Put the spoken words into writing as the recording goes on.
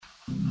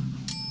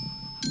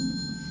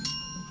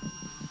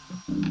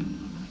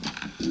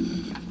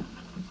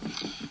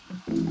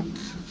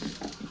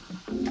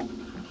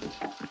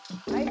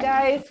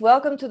guys,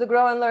 welcome to the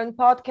Grow and Learn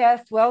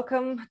podcast.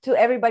 Welcome to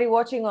everybody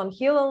watching on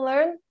Heal and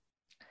Learn.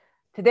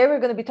 Today we're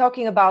going to be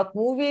talking about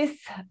movies.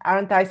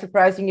 Aren't I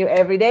surprising you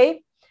every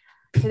day?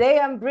 Today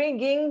I'm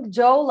bringing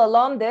Joe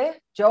Lalonde.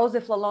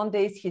 Joseph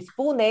Lalonde is his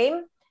full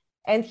name,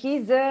 and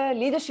he's a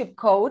leadership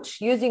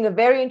coach using a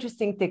very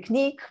interesting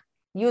technique,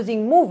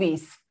 using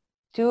movies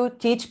to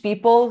teach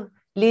people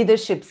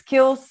leadership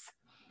skills,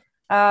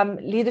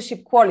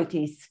 leadership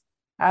qualities.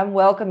 I'm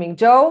welcoming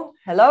Joe.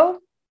 Hello.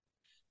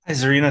 Hi,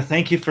 Zarina.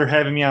 Thank you for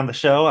having me on the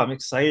show. I'm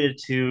excited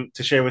to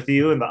share with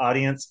you and the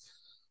audience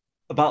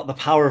about the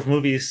power of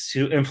movies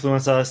to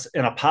influence us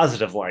in a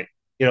positive light.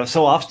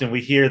 So often we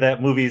hear that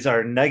movies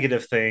are a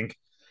negative thing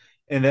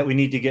and that we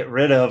need to get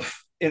rid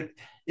of it.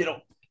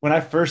 When I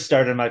first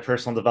started my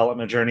personal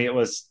development journey, it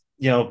was,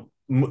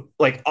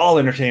 like all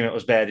entertainment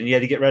was bad and you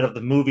had to get rid of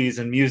the movies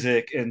and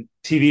music and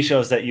TV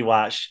shows that you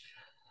watch.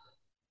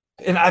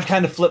 And I've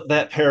kind of flipped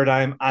that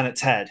paradigm on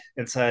its head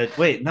and said,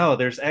 wait, no,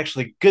 there's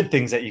actually good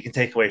things that you can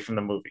take away from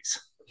the movies.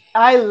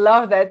 I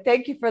love that.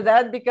 Thank you for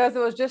that, because I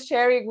was just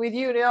sharing with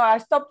you, I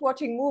stopped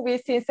watching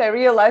movies since I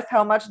realized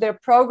how much they're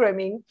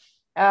programming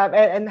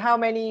and how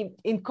many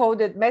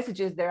encoded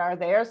messages there are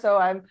there. So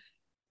I'm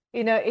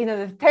in an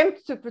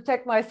attempt to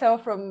protect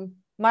myself from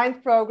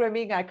mind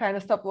programming. I kind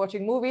of stopped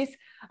watching movies,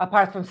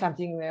 apart from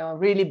something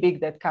really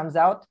big that comes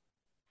out.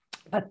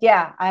 But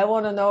yeah, I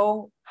want to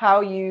know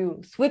how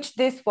you switch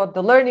this, what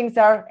the learnings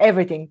are,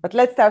 everything. But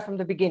let's start from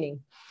the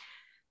beginning.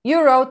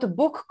 You wrote a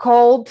book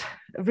called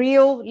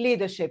Real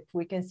Leadership.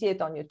 We can see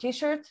it on your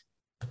t-shirt.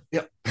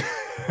 Yep.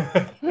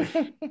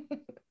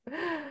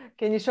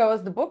 Can you show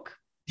us the book?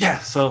 Yeah,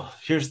 so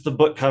here's the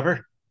book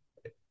cover.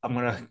 I'm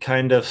going to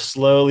kind of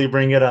slowly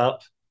bring it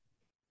up.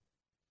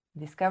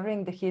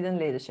 Discovering the Hidden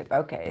Leadership.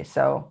 Okay,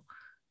 so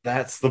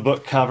that's the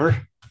book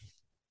cover.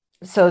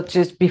 So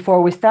just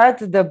before we start,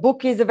 the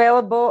book is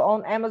available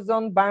on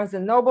Amazon, Barnes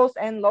and Nobles,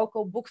 and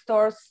local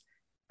bookstores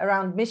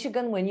around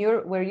Michigan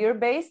where you're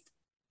based.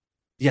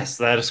 Yes,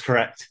 that is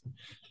correct.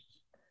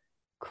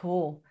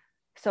 Cool.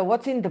 So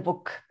what's in the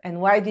book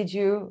and why did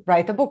you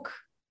write a book?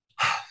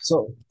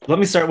 So let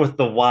me start with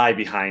the why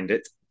behind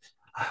it.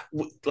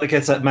 Like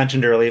I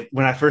mentioned earlier,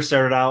 when I first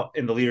started out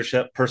in the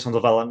leadership, personal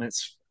development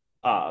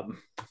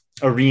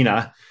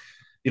arena,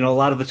 a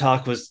lot of the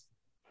talk was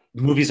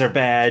movies are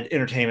bad,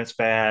 entertainment's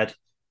bad.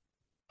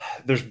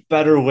 There's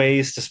better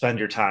ways to spend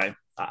your time.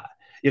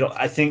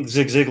 I think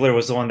Zig Ziglar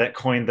was the one that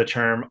coined the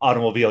term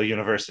automobile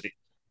university.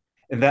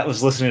 And that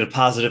was listening to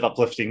positive,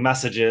 uplifting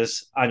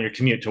messages on your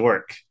commute to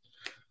work.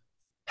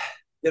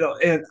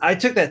 And I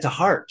took that to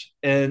heart.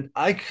 And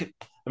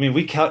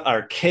we cut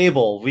our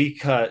cable, we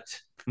cut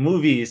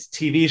movies,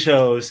 TV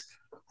shows.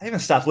 I even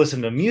stopped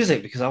listening to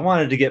music because I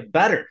wanted to get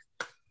better.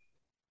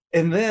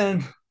 And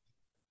then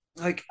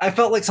I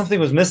felt like something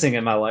was missing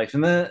in my life.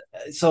 And then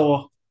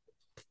so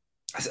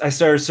I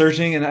started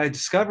searching and I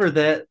discovered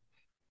that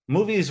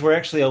movies were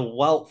actually a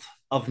wealth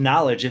of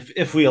knowledge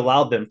if we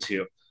allowed them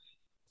to.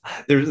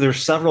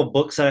 There's several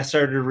books that I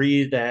started to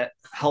read that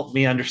helped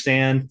me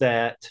understand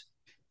that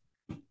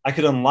I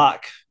could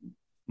unlock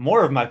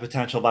more of my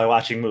potential by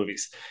watching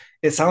movies.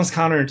 It sounds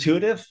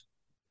counterintuitive,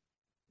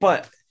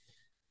 but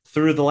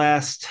through the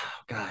last,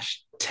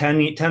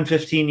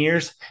 15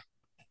 years,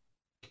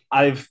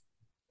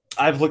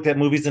 I've looked at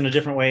movies in a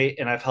different way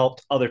and I've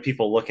helped other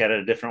people look at it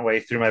a different way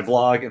through my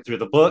blog and through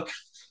the book.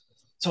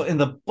 So in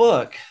the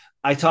book,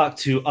 I talked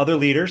to other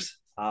leaders.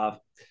 I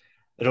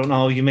don't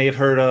know, you may have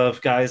heard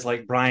of guys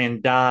like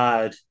Brian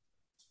Dodd,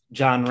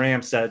 John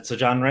Ramstead. So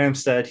John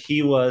Ramstead,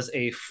 he was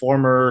a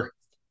former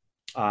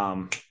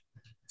Top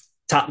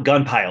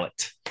Gun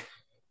pilot.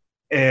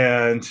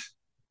 And,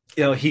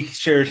 he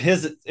shared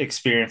his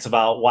experience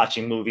about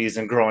watching movies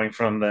and growing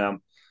from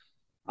them.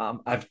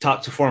 I've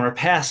talked to former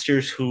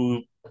pastors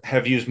who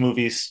have used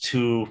movies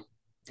to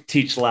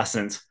teach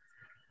lessons.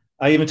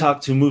 I even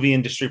talked to movie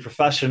industry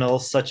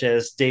professionals such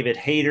as David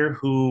Hayter,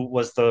 who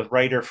was the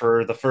writer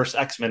for the first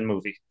X-Men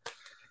movie.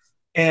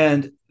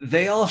 And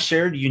they all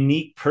shared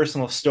unique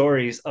personal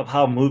stories of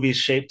how movies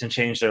shaped and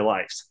changed their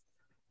lives.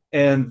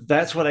 And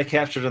that's what I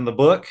captured in the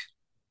book.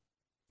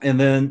 And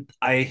then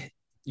I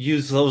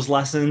use those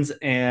lessons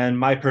and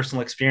my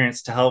personal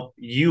experience to help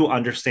you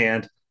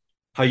understand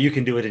how you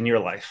can do it in your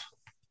life.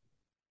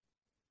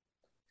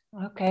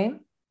 Okay.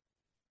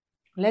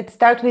 Let's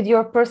start with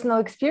your personal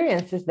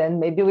experiences then.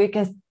 Maybe we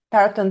can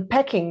start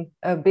unpacking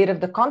a bit of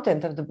the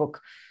content of the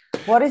book.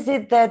 What is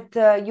it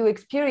that you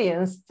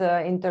experienced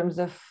in terms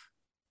of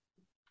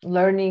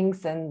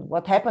learnings, and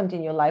what happened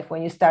in your life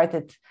when you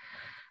started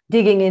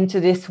digging into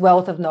this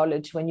wealth of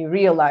knowledge, when you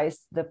realized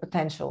the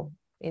potential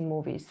in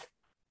movies?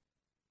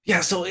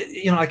 Yeah, so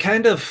I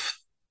kind of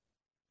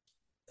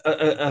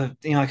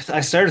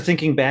I started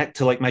thinking back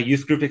to like my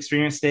youth group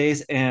experience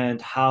days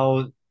and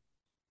how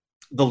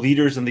the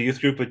leaders in the youth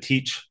group would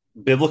teach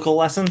biblical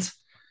lessons.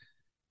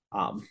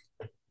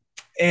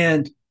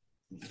 And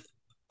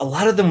a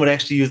lot of them would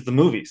actually use the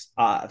movies.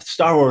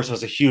 Star Wars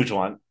was a huge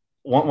one.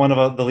 One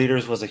of the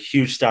leaders was a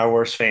huge Star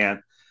Wars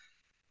fan.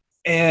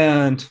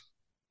 And,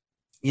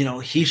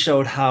 he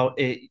showed how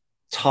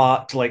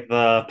taught like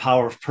the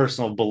power of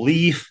personal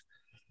belief,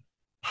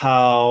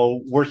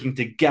 how working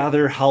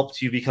together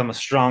helped you become a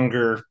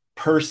stronger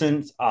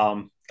person,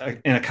 and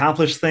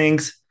accomplish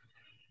things.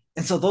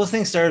 And so those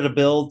things started to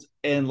build.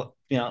 And,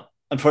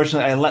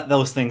 unfortunately, I let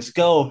those things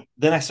go.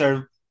 Then I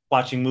started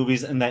watching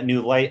movies in that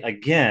new light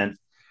again.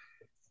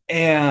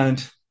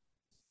 And,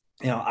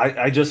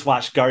 I just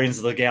watched Guardians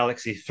of the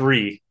Galaxy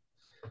 3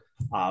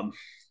 um,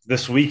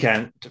 this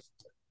weekend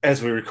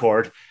as we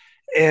record.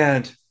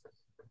 And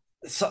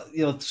so,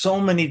 so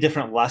many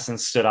different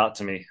lessons stood out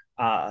to me.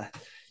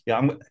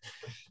 Yeah,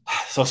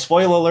 so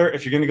spoiler alert,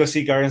 if you're going to go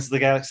see Guardians of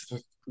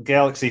the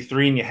Galaxy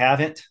 3 and you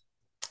haven't,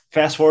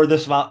 fast forward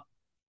this about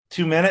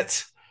 2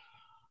 minutes.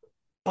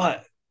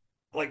 But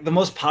like the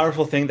most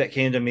powerful thing that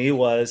came to me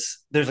was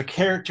there's a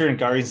character in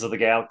Guardians of the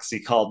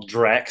Galaxy called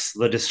Drax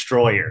the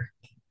Destroyer.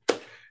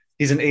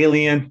 He's an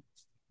alien,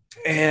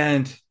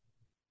 and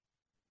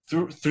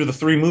through the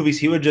three movies,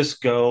 he would just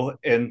go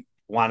and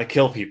want to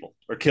kill people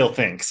or kill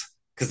things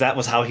because that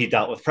was how he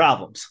dealt with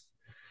problems.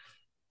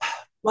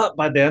 But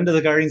by the end of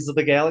the Guardians of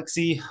the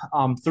Galaxy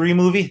 3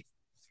 movie,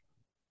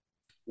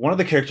 one of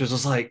the characters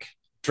was like,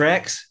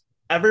 Drax,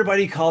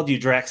 everybody called you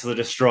Drax the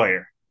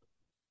Destroyer,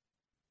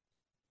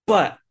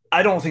 but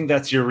I don't think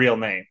that's your real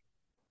name.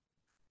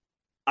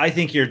 I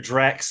think you're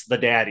Drax the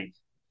Daddy.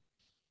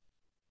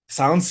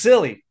 Sounds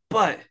silly,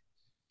 but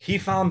he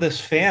found this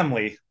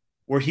family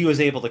where he was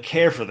able to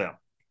care for them.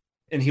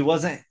 And he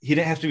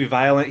didn't have to be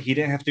violent. He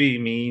didn't have to be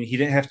mean. He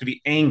didn't have to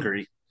be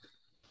angry,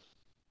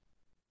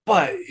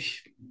 but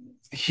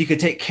he could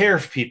take care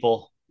of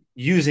people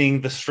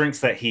using the strengths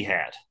that he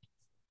had.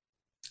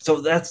 So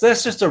that's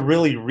just a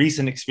really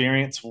recent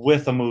experience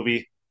with a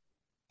movie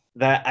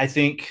that I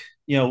think,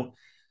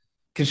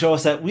 can show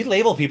us that we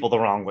label people the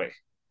wrong way.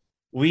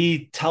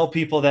 We tell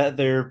people that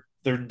they're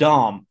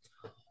dumb,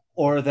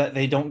 or that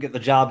they don't get the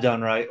job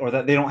done right, or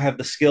that they don't have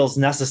the skills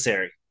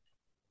necessary.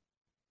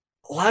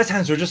 A lot of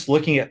times we're just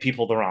looking at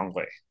people the wrong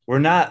way. We're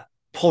not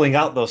pulling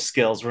out those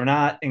skills. We're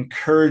not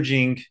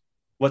encouraging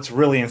what's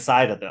really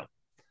inside of them.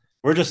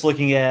 We're just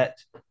looking at,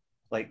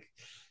 like,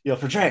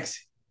 for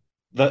Drax,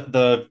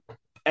 the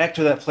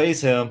actor that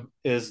plays him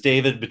is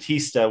David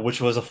Batista,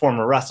 which was a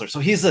former wrestler. So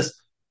he's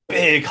this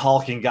big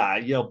hulking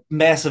guy,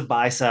 massive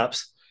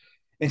biceps,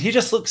 and he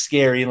just looks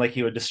scary and like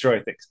he would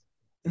destroy things.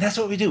 And that's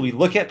what we do. We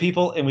look at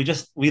people and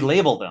we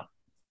label them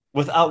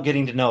without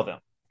getting to know them.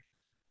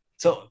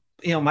 So,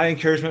 my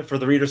encouragement for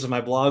the readers of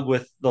my blog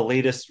with the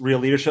latest Real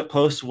Leadership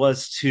post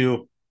was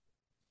to,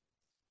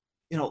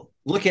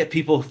 look at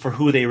people for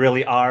who they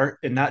really are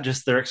and not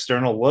just their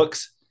external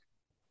looks,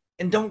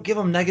 and don't give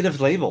them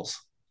negative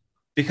labels.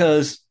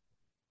 Because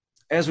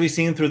as we've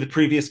seen through the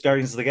previous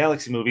Guardians of the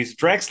Galaxy movies,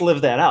 Drax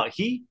lived that out.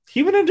 He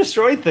went and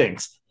destroyed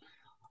things.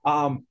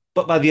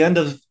 But by the end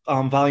of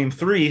Volume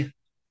 3,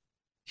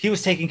 he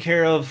was taking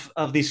care of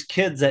these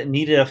kids that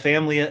needed a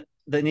family,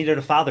 that needed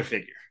a father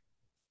figure.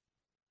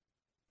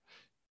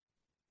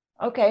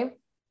 Okay.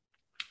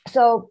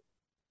 So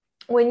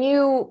when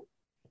you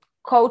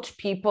coach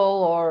people,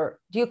 or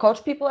do you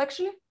coach people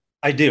actually?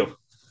 I do.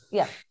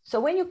 Yeah. So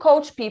when you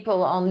coach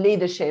people on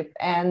leadership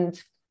and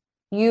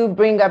you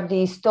bring up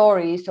these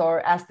stories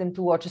or ask them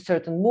to watch a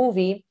certain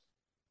movie,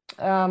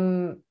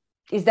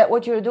 is that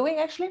what you're doing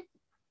actually?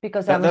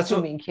 Because I'm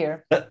assuming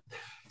here.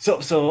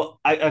 So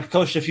I've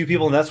coached a few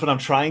people, and that's what I'm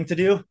trying to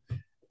do.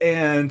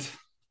 And,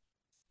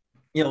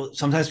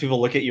 sometimes people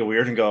look at you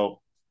weird and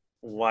go,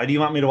 why do you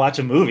want me to watch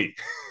a movie?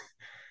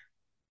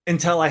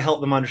 Until I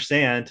help them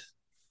understand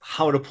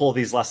how to pull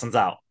these lessons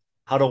out,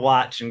 how to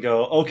watch and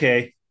go,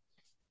 okay,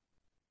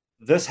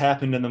 this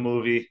happened in the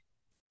movie.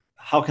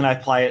 How can I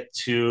apply it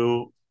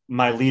to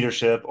my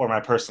leadership or my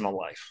personal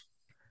life?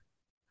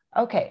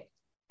 Okay.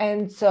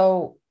 And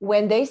so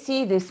when they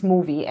see this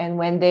movie and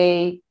when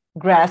they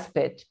grasp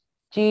it,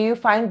 do you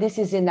find this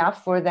is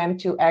enough for them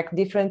to act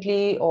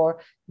differently,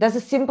 or does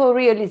a simple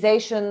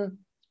realization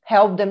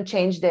help them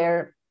change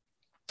their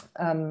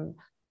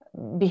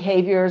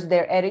behaviors,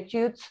 their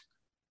attitudes?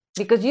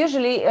 Because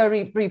usually a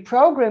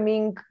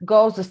reprogramming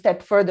goes a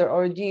step further,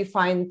 or do you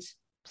find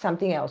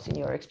something else in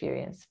your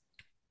experience?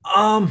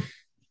 I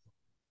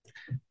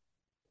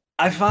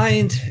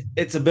find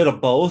it's a bit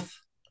of both.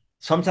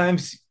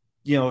 Sometimes,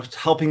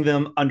 helping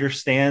them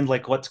understand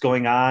like what's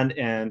going on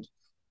and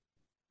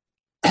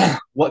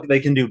what they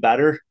can do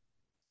better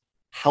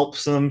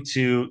helps them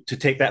to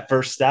take that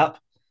first step.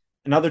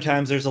 And other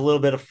times there's a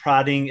little bit of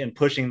prodding and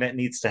pushing that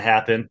needs to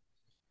happen,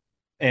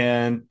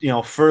 and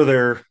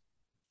further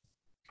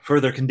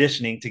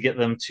conditioning to get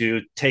them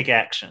to take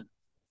action.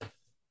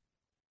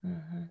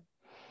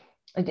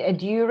 Mm-hmm.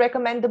 Do you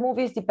recommend the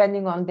movies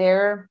depending on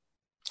their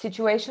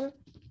situation?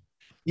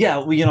 Yeah,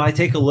 well, I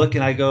take a look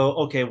and I go,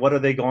 okay, what are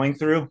they going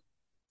through?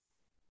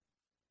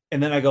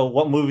 And then I go,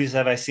 what movies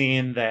have I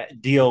seen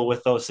that deal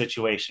with those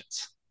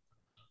situations?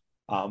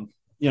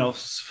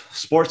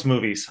 Sports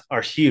movies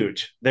are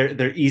huge.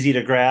 They're easy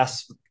to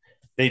grasp.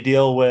 They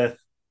deal with,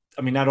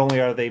 not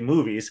only are they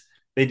movies,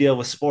 they deal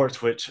with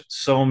sports, which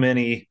so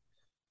many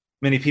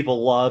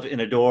people love and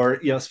adore,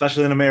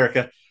 especially in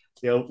America.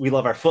 We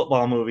love our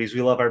football movies.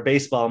 We love our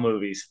baseball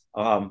movies.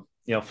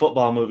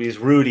 Football movies,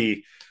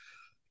 Rudy,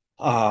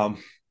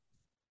 um,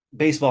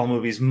 baseball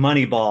movies,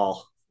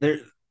 Moneyball. There,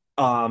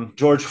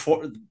 George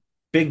For-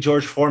 Big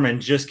George Foreman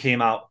just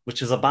came out,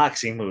 which is a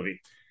boxing movie.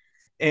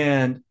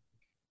 And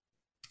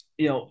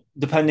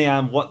depending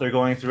on what they're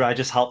going through, I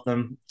just help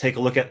them take a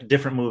look at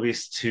different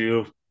movies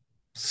to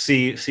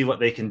see what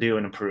they can do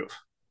and improve.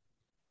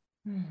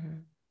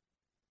 Mhm.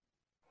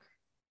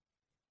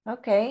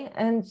 Okay,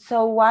 and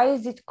so why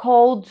is it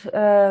called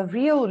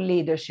real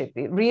leadership?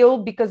 Real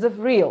because of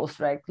reels,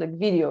 right? Like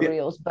video Yeah,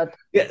 reels. But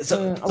yeah.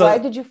 So why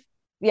so did you?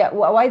 Yeah,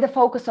 why the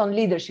focus on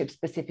leadership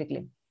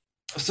specifically?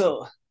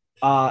 so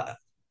uh,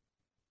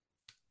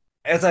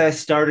 as I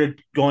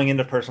started going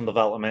into personal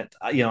development,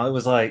 it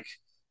was like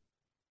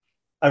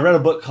I read a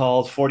book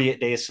called 48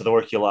 Days to the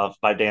Work You Love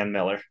by Dan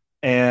Miller.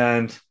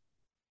 And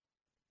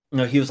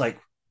he was like,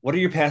 what are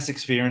your past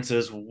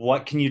experiences?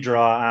 What can you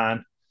draw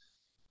on?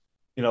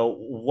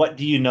 What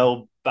do you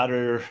know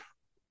better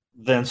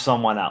than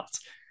someone else?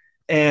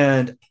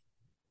 And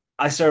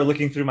I started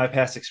looking through my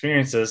past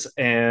experiences,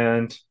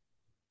 and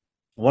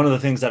one of the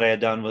things that I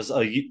had done was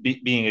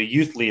being a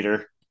youth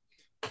leader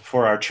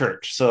for our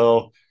church.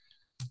 So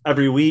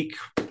every week,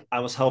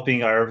 I was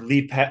helping our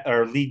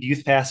lead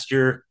youth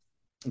pastor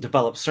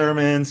develop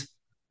sermons,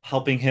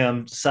 helping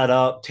him set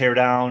up, tear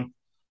down,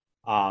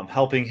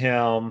 helping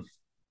him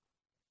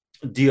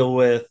deal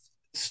with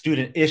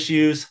student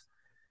issues.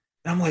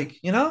 And I'm like,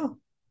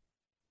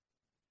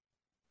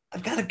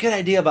 I've got a good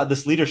idea about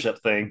this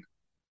leadership thing.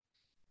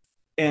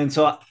 And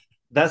so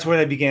that's when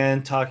I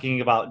began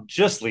talking about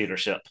just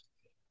leadership.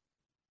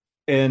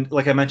 And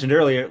like I mentioned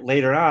earlier,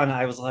 later on,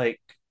 I was like,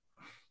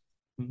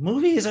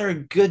 movies are a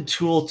good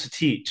tool to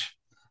teach.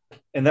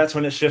 And that's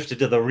when it shifted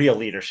to the real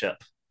leadership.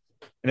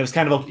 And it was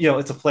kind of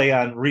it's a play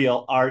on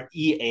real,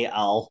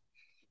 REAL.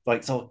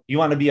 Like, so you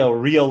want to be a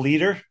real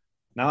leader?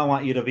 Now I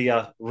want you to be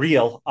a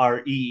real,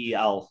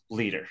 REEL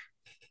leader.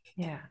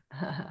 Yeah,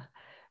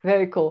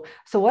 very cool.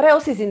 So what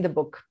else is in the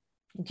book?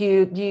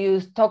 Do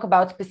you talk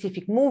about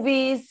specific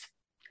movies?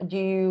 Do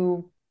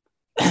you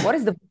what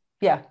is the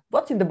yeah,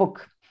 what's in the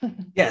book?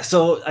 Yeah,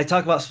 so I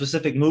talk about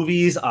specific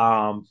movies.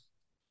 I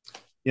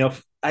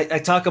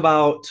talk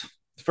about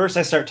first.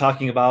 I start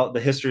talking about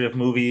the history of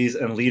movies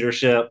and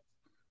leadership.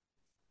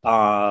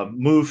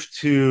 Move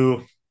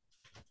to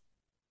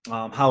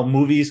how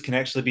movies can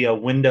actually be a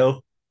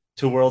window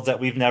to worlds that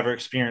we've never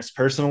experienced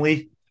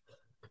personally.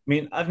 I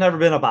mean, I've never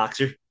been a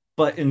boxer,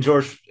 but in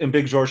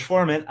Big George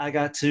Foreman, I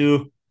got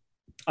to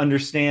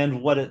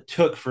understand what it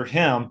took for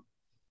him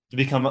to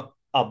become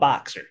a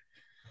boxer.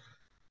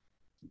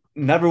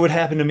 Never would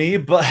happen to me,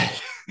 but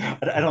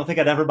I don't think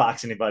I'd ever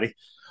box anybody.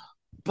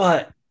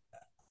 But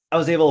I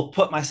was able to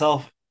put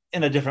myself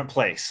in a different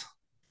place.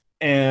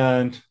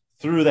 And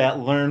through that,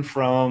 learn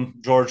from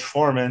George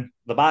Foreman,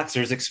 the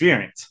boxer's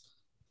experience.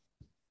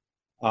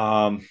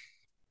 Um,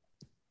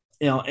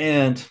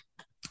 and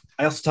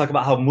I also talk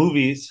about how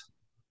movies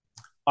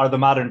are the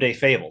modern day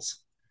fables.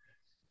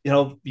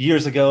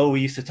 Years ago,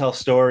 we used to tell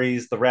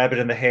stories, The Rabbit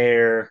and the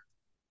Hare,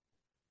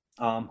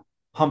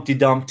 Humpty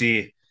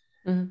Dumpty,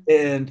 Mhm.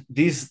 and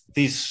these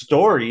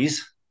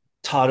stories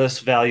taught us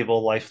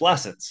valuable life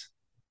lessons.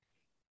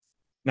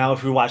 Now,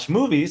 if we watch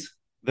movies,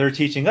 they're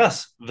teaching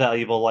us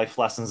valuable life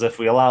lessons if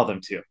we allow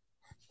them to.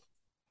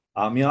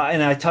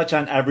 And I touch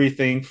on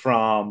everything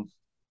from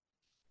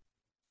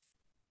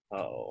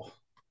oh,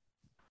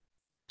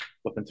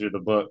 flipping through the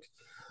book.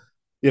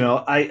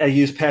 I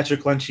use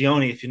Patrick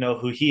Lencioni if you know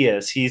who he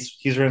is. He's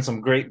written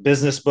some great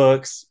business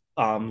books,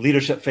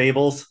 leadership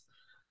fables.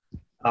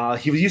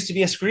 He used to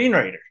be a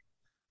screenwriter,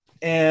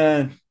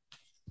 and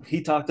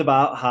he talked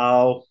about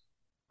how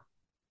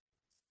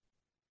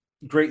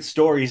great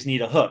stories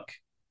need a hook.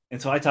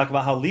 And so I talk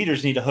about how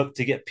leaders need a hook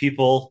to get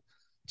people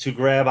to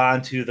grab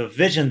onto the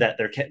vision that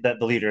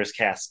the leader is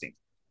casting.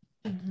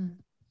 Mhm.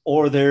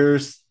 Or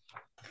there's,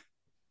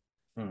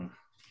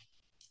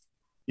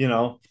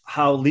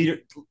 how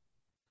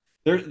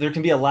there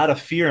can be a lot of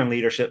fear in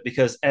leadership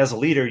because as a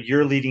leader,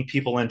 you're leading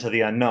people into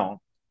the unknown.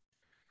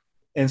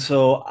 And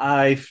so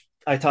I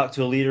talked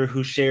to a leader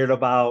who shared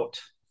about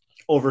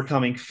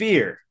overcoming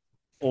fear,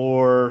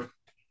 or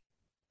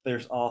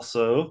there's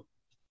also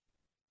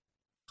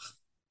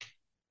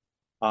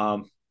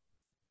um,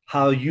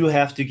 how you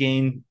have to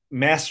gain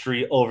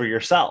mastery over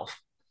yourself.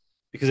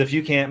 Because if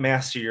you can't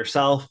master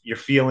yourself, your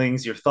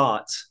feelings, your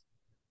thoughts,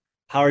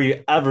 how are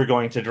you ever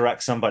going to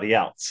direct somebody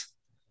else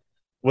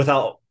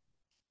without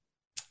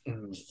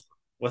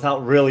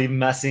without really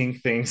messing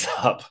things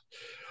up?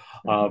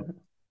 Um,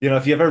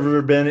 if you've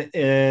ever been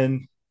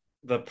in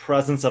the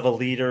presence of a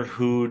leader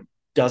who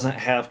doesn't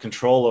have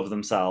control of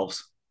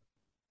themselves,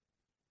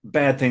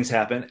 bad things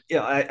happen.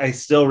 I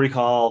still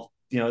recall,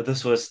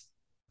 this was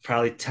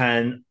probably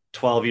 10,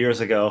 12 years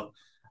ago.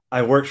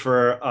 I worked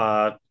for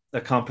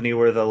a company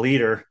where the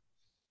leader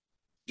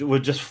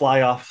would just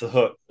fly off the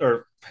hook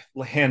or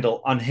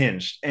handle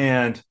unhinged.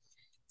 And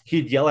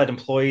he'd yell at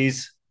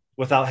employees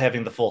without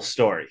having the full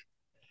story.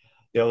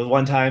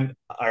 One time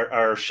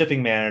our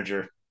shipping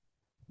manager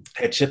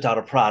had shipped out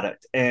a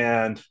product,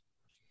 and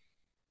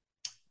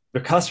the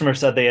customer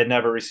said they had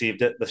never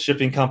received it. The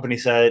shipping company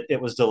said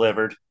it was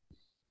delivered.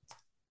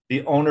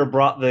 The owner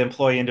brought the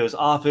employee into his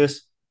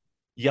office,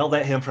 yelled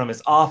at him from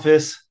his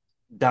office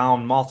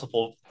down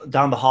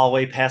the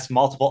hallway, past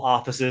multiple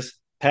offices,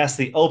 past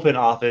the open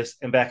office,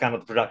 and back onto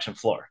the production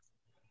floor.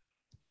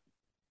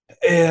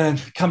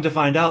 And come to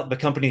find out, the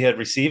company had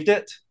received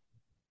it,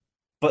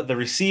 but the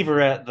receiver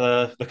at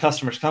the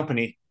customer's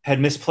company had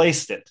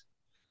misplaced it.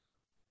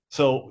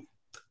 So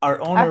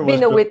our owner I've was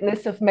been a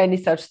witness of many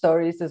such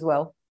stories as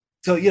well.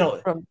 so you know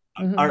From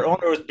our Mhm.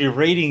 owner was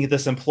berating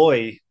this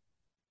employee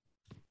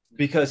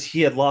because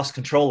he had lost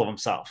control of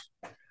himself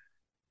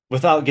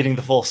without getting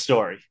the full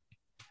story.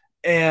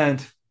 And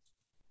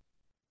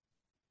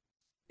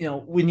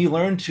when you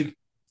learn to,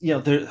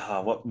 there.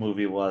 What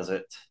movie was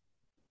it?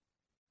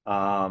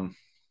 Um,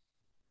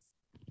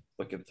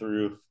 Looking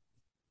through.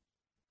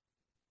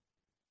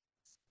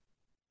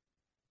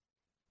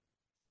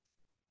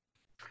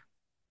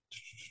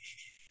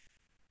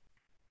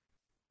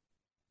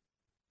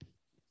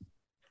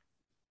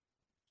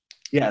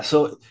 Yeah,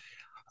 so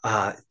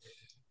uh,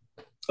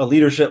 a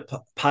leadership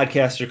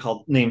podcaster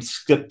called named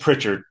Skip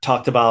Pritchard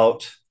talked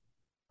about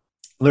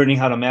learning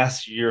how to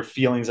master your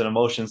feelings and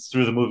emotions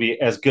through the movie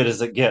As Good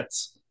as It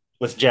Gets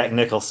with Jack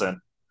Nicholson.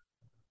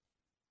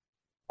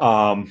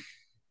 Um,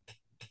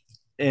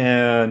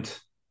 and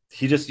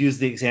he just used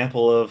the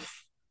example of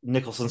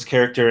Nicholson's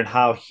character and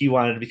how he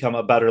wanted to become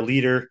a better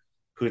leader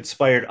who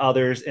inspired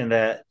others, and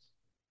that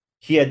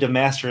he had to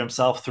master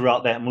himself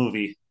throughout that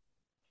movie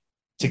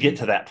to get Mhm.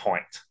 to that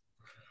point.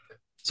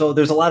 So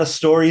there's a lot of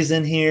stories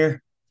in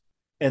here,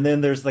 and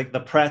then there's like the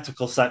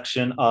practical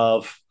section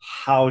of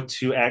how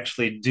to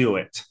actually do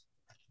it.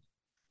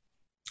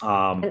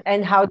 Um,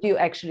 And how do you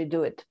actually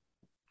do it?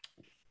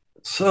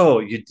 so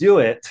you do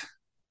it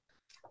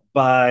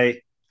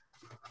by,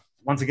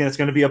 once again, it's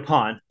going to be a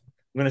pun. I'm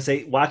going to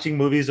say watching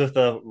movies with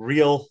a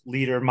real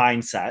leader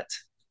mindset.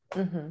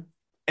 Mhm.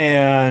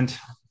 And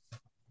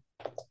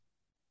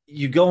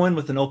you go in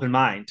with an open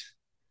mind.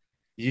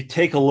 You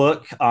take a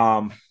look.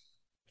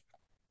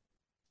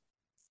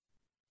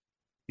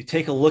 You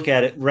take a look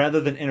at it rather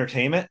than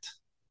entertainment.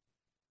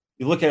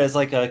 You look at it as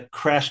like a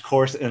crash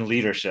course in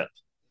leadership.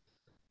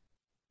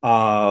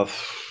 Uh,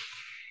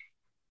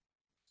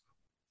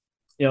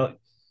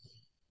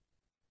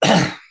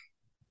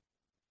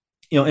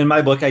 you know, in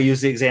my book, I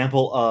use the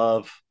example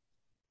of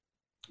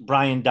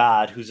Brian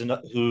Dodd,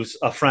 who's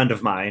a friend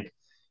of mine,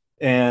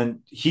 and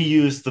he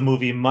used the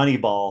movie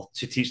Moneyball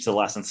to teach the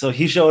lesson. So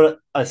he showed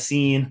a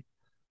scene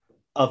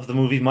of the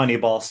movie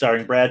Moneyball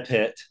starring Brad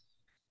Pitt,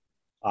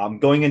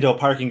 going into a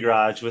parking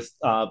garage with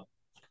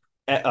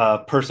a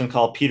person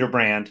called Peter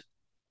Brand,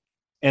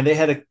 and they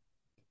had a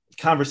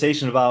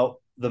conversation about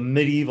the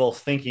medieval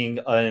thinking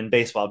in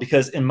baseball,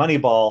 because in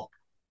Moneyball,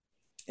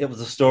 it was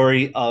a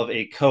story of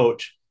a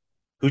coach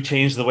who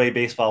changed the way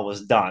baseball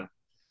was done.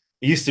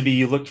 It used to be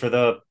you looked for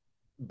the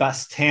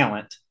best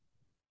talent.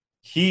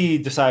 He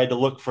decided to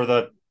look for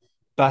the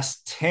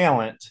best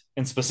talent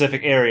in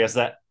specific areas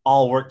that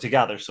all work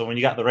together. So when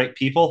you got the right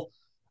people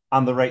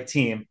on the right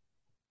team,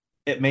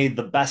 it made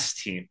the best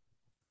team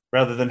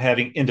rather than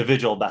having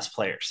individual best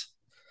players.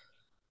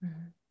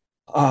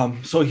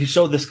 Mhm. So he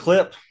showed this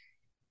clip,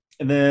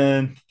 and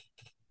then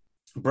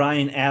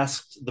Brian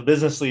asked the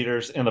business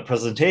leaders in the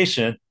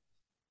presentation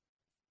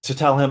to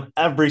tell him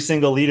every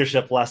single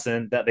leadership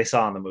lesson that they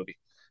saw in the movie.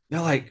 They're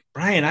like,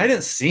 Brian, I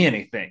didn't see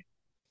anything.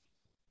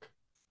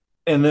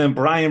 And then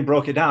Brian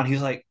broke it down.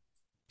 He's like,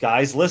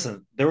 guys,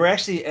 listen, there were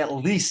actually at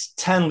least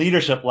 10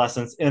 leadership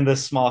lessons in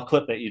this small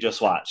clip that you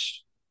just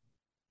watched.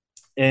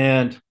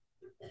 And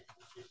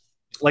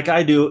like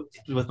I do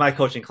with my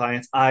coaching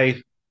clients,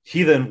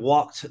 he then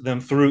walked them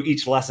through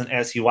each lesson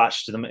as he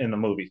watched them in the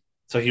movie.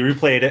 So he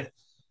replayed it.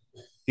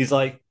 He's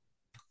like,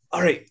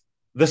 all right,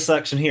 this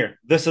section here,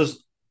 this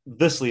is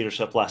this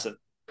leadership lesson.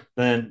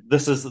 Then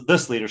this is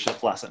this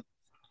leadership lesson.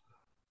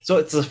 So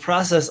it's this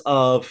process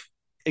of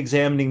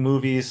examining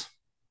movies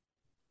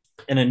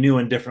in a new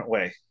and different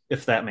way,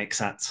 if that makes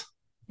sense.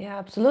 Yeah,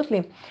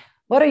 absolutely.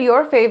 What are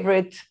your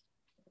favorite?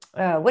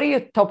 What are your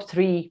top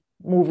three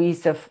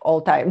movies of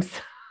all times?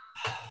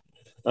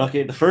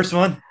 Okay, the first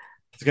one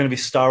is going to be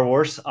Star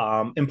Wars,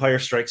 Empire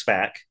Strikes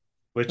Back,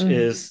 which Mhm.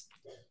 is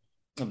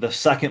the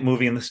second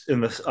movie in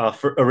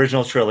the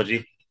original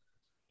trilogy.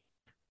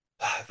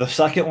 The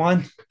second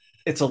one,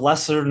 it's a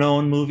lesser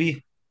known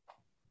movie.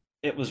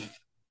 It was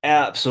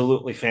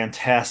absolutely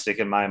fantastic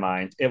in my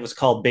mind. It was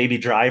called Baby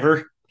Driver.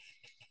 It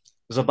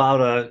was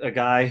about a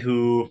guy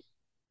who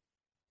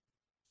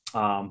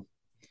um,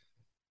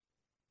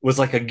 was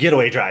like a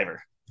getaway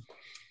driver.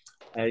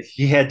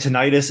 He had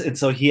tinnitus, and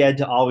so he had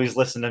to always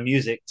listen to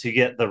music to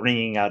get the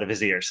ringing out of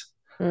his ears.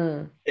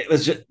 Mm. It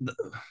was just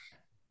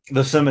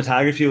the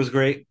cinematography was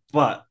great,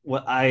 but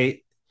what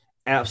I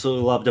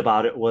absolutely loved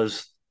about it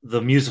was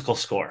the musical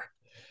score.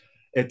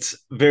 It's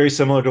very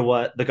similar to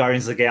what the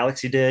Guardians of the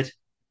Galaxy did.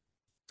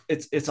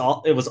 It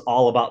was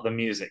all about the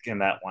music in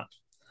that one.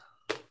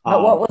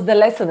 But what Um, was the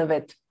lesson of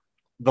it?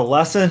 The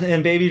lesson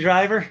in Baby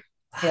Driver.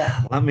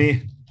 Yeah. Let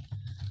me.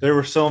 There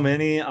were so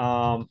many.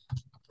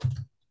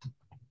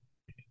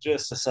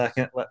 Just a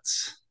second.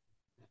 Let's.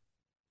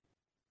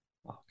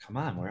 Oh, come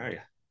on. Where are you?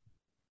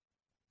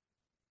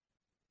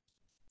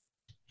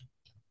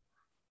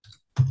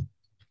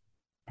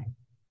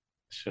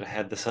 Should have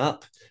had this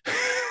up.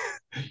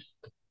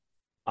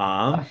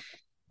 um,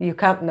 You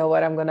can't know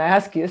what I'm going to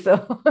ask you,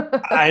 so.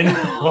 I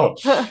know.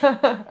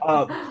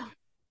 Um,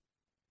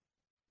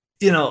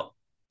 you know,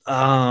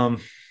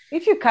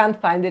 If you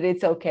can't find it,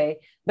 it's okay.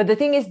 But the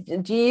thing is,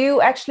 do you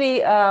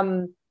actually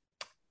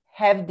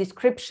have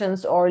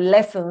descriptions or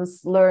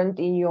lessons learned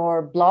in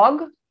your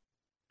blog?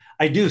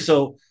 I do.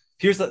 So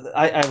here's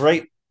I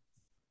write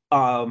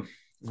um,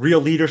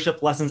 real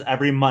leadership lessons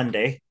every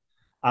Monday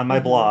on my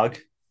Mm-hmm. blog.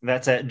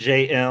 That's at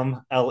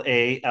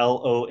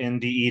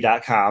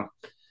jmlalonde.com.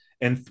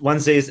 And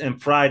Wednesdays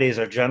and Fridays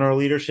are general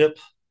leadership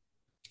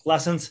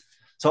lessons.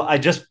 So I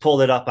just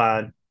pulled it up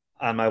on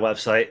my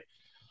website.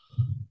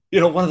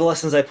 One of the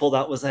lessons I pulled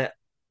out was that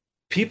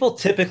people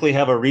typically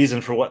have a reason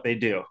for what they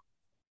do.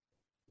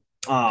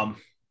 Um,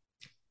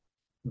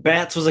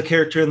 Bats was a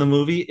character in the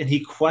movie, and he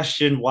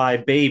questioned why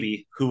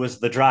Baby, who was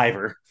the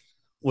driver,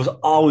 was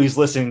always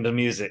listening to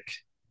music.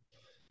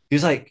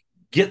 He's like,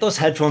 get those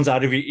headphones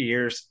out of your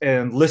ears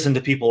and listen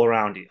to people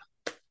around you.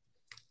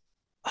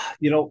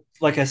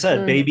 Like I said,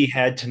 Mm, Baby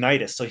had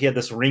tinnitus, so he had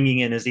this ringing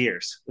in his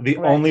ears. The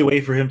right. only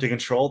way for him to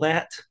control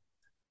that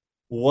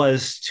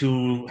was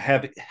to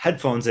have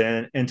headphones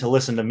in and to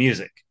listen to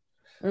music.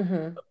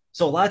 Mm-hmm.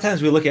 So a lot of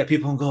times we look at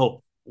people and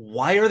go,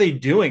 why are they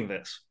doing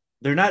this?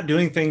 They're not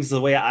doing things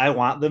the way I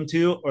want them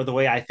to or the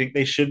way I think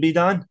they should be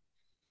done.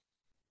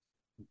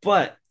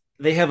 But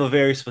they have a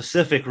very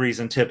specific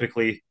reason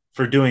typically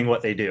for doing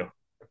what they do.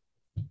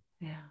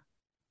 Yeah.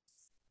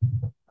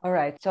 All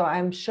right. So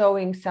I'm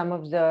showing some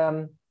of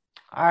the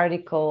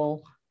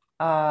article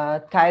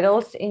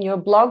titles in your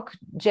blog,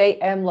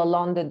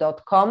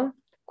 jmlalonde.com.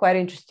 Quite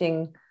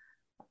interesting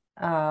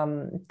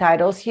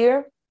titles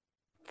here.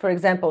 For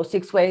example,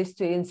 6 ways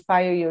to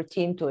inspire your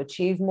team to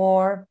achieve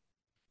more.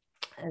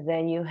 And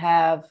then you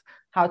have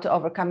how to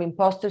overcome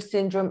imposter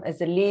syndrome as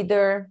a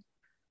leader,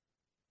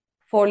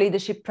 4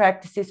 leadership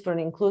practices for an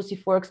inclusive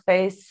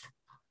workspace.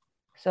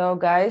 So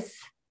guys,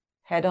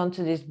 head on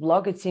to this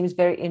blog. It seems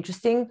very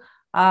interesting.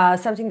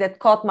 Something that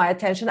caught my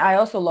attention. I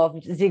also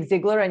love Zig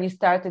Ziglar, and you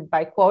started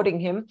by quoting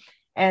him.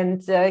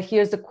 And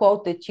here's a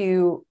quote that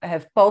you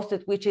have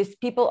posted, which is,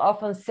 people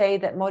often say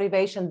that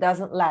motivation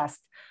doesn't last.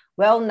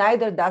 Well,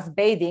 neither does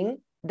bathing.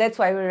 That's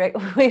why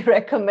we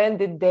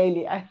recommend it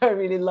daily. I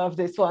really love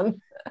this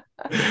one.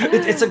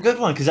 It's a good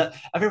one because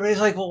everybody's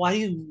like, well, why do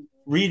you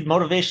read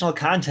motivational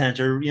content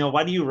or,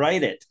 why do you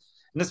write it?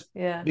 And it's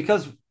Yeah.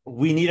 because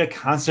we need a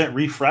constant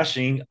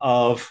refreshing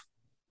of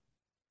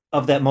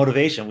that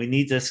motivation. We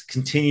need to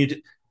continue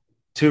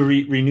to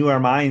renew our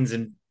minds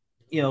and,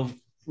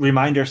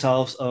 remind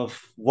ourselves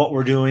of what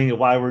we're doing and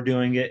why we're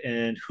doing it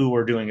and who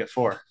we're doing it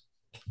for.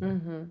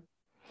 Mm-hmm.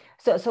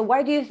 So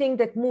why do you think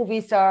that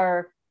movies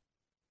are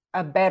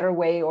a better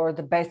way or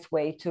the best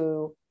way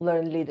to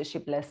learn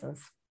leadership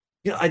lessons?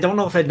 I don't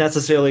know if I'd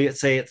necessarily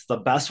say it's the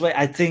best way.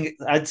 I think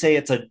I'd say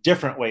it's a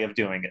different way of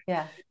doing it.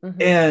 Yeah.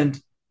 Mm-hmm.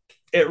 And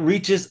it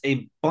reaches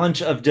a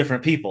bunch of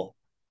different people.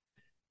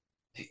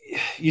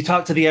 You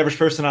talk to the average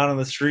person out on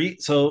the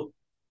street. So,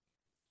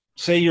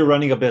 say you're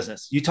running a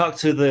business, you talk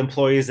to the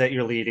employees that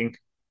you're leading.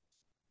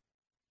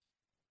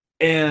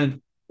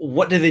 And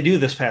what did they do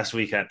this past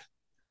weekend?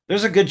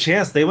 There's a good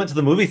chance they went to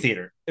the movie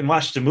theater and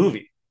watched a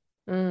movie.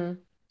 Mm-hmm.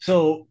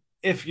 So,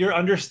 if you're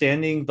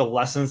understanding the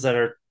lessons that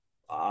are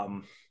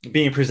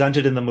being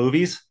presented in the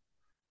movies,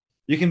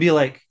 you can be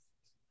like,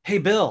 hey,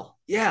 Bill,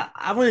 yeah,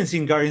 I went and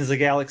seen Guardians of the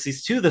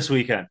Galaxies 2 this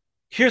weekend.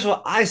 Here's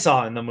what I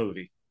saw in the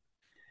movie.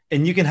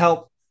 And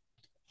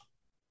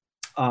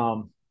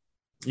um,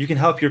 you can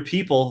help your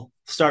people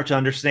start to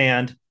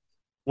understand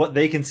what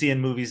they can see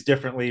in movies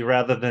differently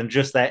rather than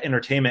just that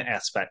entertainment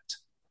aspect.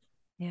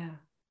 Yeah.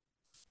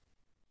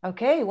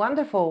 Okay,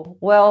 wonderful.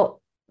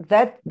 Well,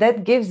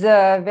 that gives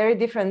a very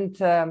different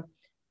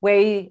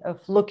way of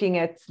looking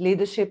at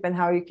leadership and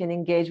how you can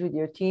engage with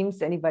your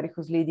teams, anybody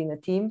who's leading a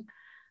team.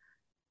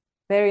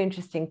 Very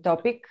interesting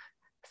topic.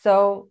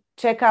 So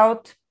check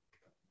out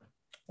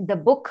the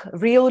book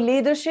Real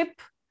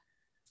Leadership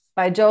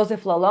by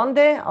Joseph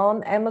Lalonde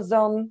on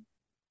Amazon,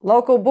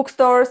 local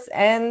bookstores,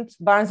 and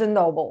Barnes and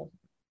Noble.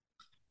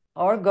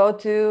 Or go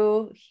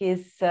to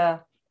his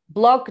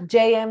blog,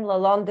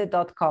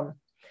 jmlalonde.com.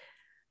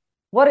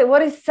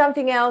 What is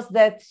something else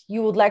that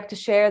you would like to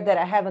share that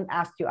I haven't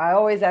asked you? I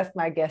always ask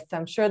my guests.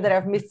 I'm sure that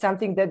I've missed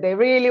something that they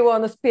really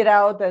want to spit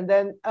out. And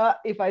then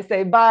if I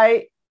say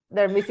bye,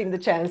 they're missing the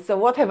chance. So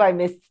what have I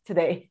missed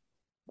today?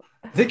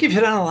 I think you've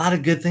hit on a lot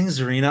of good things,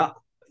 Zarina.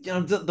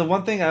 The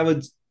one thing I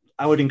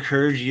would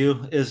encourage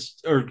you is,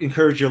 or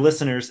encourage your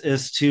listeners,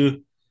 is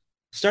to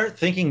start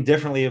thinking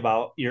differently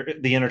about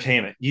the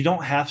entertainment. You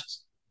don't have to,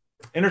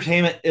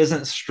 entertainment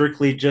isn't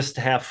strictly just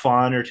to have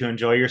fun or to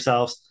enjoy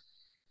yourselves.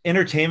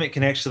 Entertainment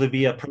can actually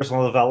be a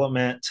personal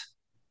development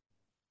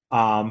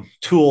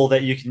tool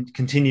that you can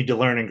continue to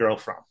learn and grow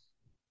from.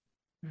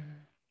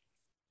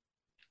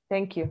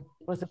 Thank you.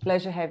 It was a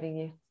pleasure having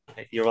you.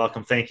 You're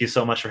welcome. Thank you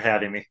so much for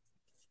having me.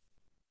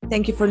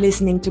 Thank you for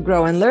listening to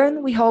Grow and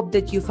Learn. We hope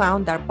that you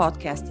found our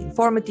podcast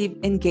informative,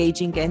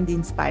 engaging, and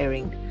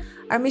inspiring.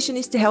 Our mission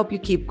is to help you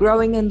keep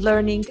growing and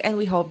learning, and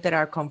we hope that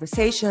our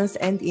conversations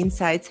and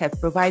insights have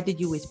provided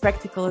you with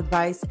practical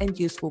advice and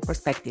useful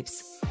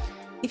perspectives.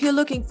 If you're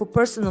looking for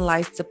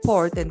personalized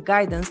support and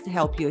guidance to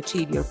help you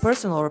achieve your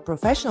personal or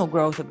professional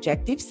growth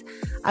objectives,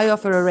 I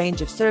offer a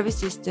range of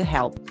services to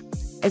help.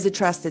 As a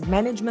trusted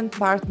management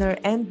partner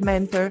and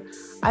mentor,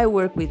 I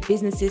work with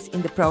businesses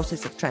in the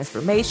process of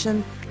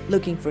transformation,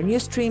 looking for new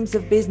streams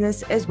of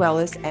business as well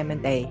as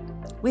M&A.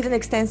 With an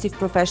extensive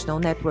professional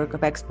network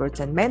of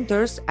experts and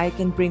mentors, I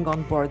can bring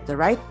on board the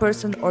right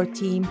person or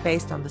team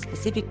based on the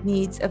specific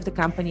needs of the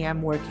company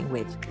I'm working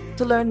with.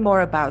 To learn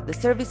more about the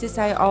services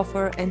I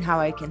offer and how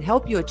I can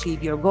help you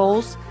achieve your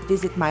goals,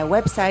 visit my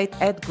website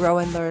at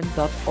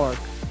growandlearn.org.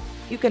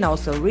 You can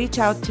also reach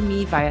out to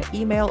me via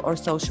email or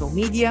social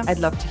media. I'd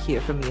love to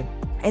hear from you.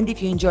 And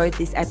if you enjoyed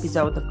this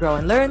episode of Grow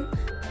and Learn,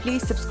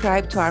 please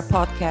subscribe to our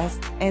podcast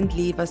and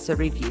leave us a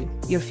review.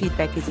 Your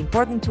feedback is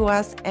important to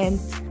us, and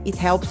it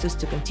helps us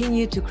to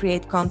continue to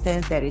create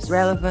content that is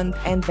relevant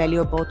and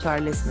valuable to our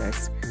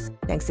listeners.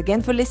 Thanks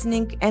again for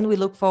listening, and we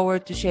look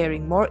forward to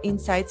sharing more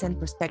insights and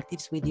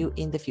perspectives with you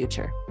in the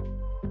future.